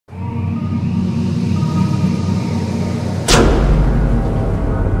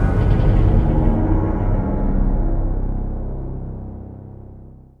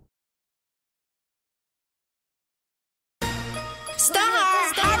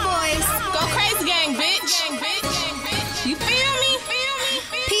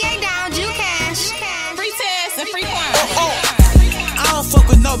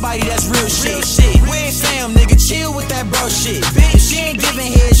somebody that's real shit. We ain't fam, nigga, chill with that bro shit. Bitch, she ain't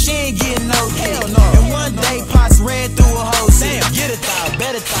giving head, she ain't getting no hell no. And one day, Pots ran through a whole damn. Get it thou,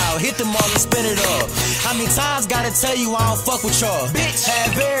 bet it thou, hit them all and spin it up. How many times gotta tell you I don't fuck with y'all? Bitch,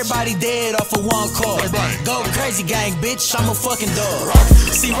 have everybody dead off of one call. Go crazy gang, bitch, I'm a fucking dog.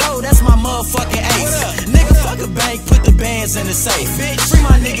 See, roll, that's my motherfucking ace. Nigga, fuck a bank, put the bands in the safe. Bitch, free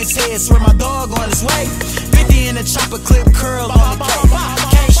my nigga's head, swear my dog on his way. 50 in the chopper clip, curl on the cake.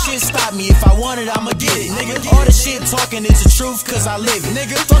 Can't shit stop me, if I want it, I'ma get it, nigga. All the shit talking is the truth, cause I live it,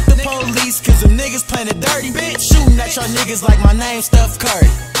 nigga. Fuck the police, cause them niggas playing it dirty, bitch. Shooting at y'all niggas like my name Steph Curry.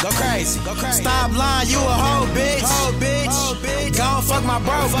 Go crazy, go crazy. Stop lying, you a hoe, bitch. Hoe, bitch. Gon' fuck my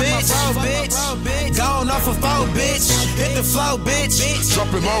bro, bitch. Gone off a foe, bitch. Hit the flow, bitch.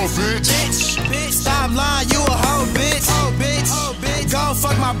 Drop it low, bitch. Stop lying, you a hoe, bitch. Gon'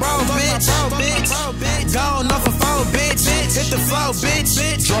 fuck my bro, bitch. Gone off a foe, bitch. Hit the flow, bitch.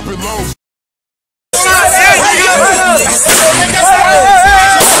 Drop it low.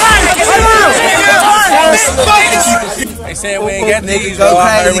 They said we ain't got niggas, go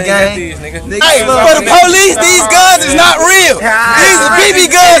crazy, gang. Hey, for the police, these guns is not real. These are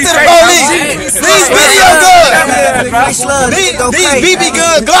BB guns to the police. These video guns. These BB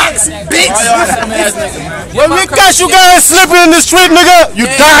gun Glocks, bitch. When we catch you guys slipping in the street, nigga, you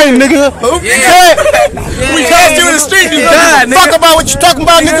dying, nigga. We catch you in the street, you dying, nigga. Fuck about what you talking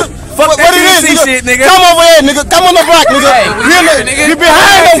about, nigga. What it is, nigga. Come over here, nigga. Come on the block, nigga. You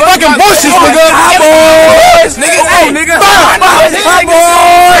behind them fucking bushes, nigga. Hi, boys. Nigga, hey, nigga. Hi,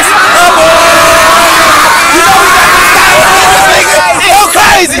 boys. Go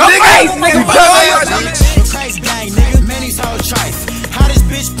crazy, nigga. Go crazy gang, nigga. Many's whole trife. How this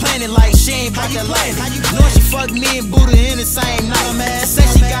bitch playing it like she ain't about that life? Know she fucked me and Buddha in the same night, man. Said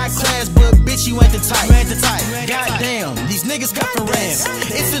she got class, but bitch, you ain't the type. Goddamn, these niggas got for rants.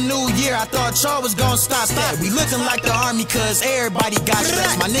 It's a new year, I thought y'all was gonna stop that. We looking like the army, cause everybody got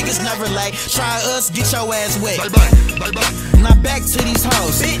stressed. My niggas never late. Try us, get your ass wet. Now back to these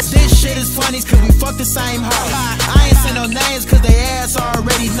hoes. Bitch, this shit is funny, cause we fuck the same hoe. I ain't say no names, cause they ass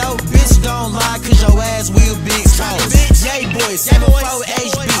already know. Bitch, don't lie, cause your ass will be exposed. Yay, boys, 74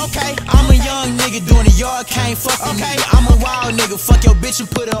 HB. Okay, I'm a young nigga doing it, y'all can't fuck with me. I'm a wild nigga, fuck your bitch and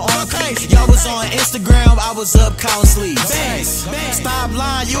put her on case. Y'all was on Instagram, I was up counting sleeves. Stop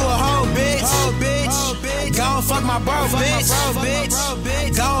lying, you a hoe, bitch. Gon' fuck my bro, bitch.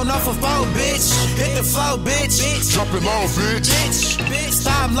 Gone off a foe, bitch. Hit the flow, bitch. Drop it low, bitch.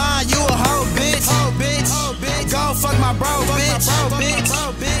 Stop lying, you a hoe, bitch. Gon' fuck my bro, bitch.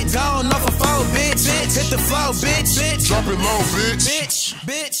 Gone off a foe, bitch. Hit the flow, bitch. Drop it low, bitch.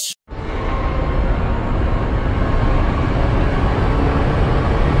 Bitch.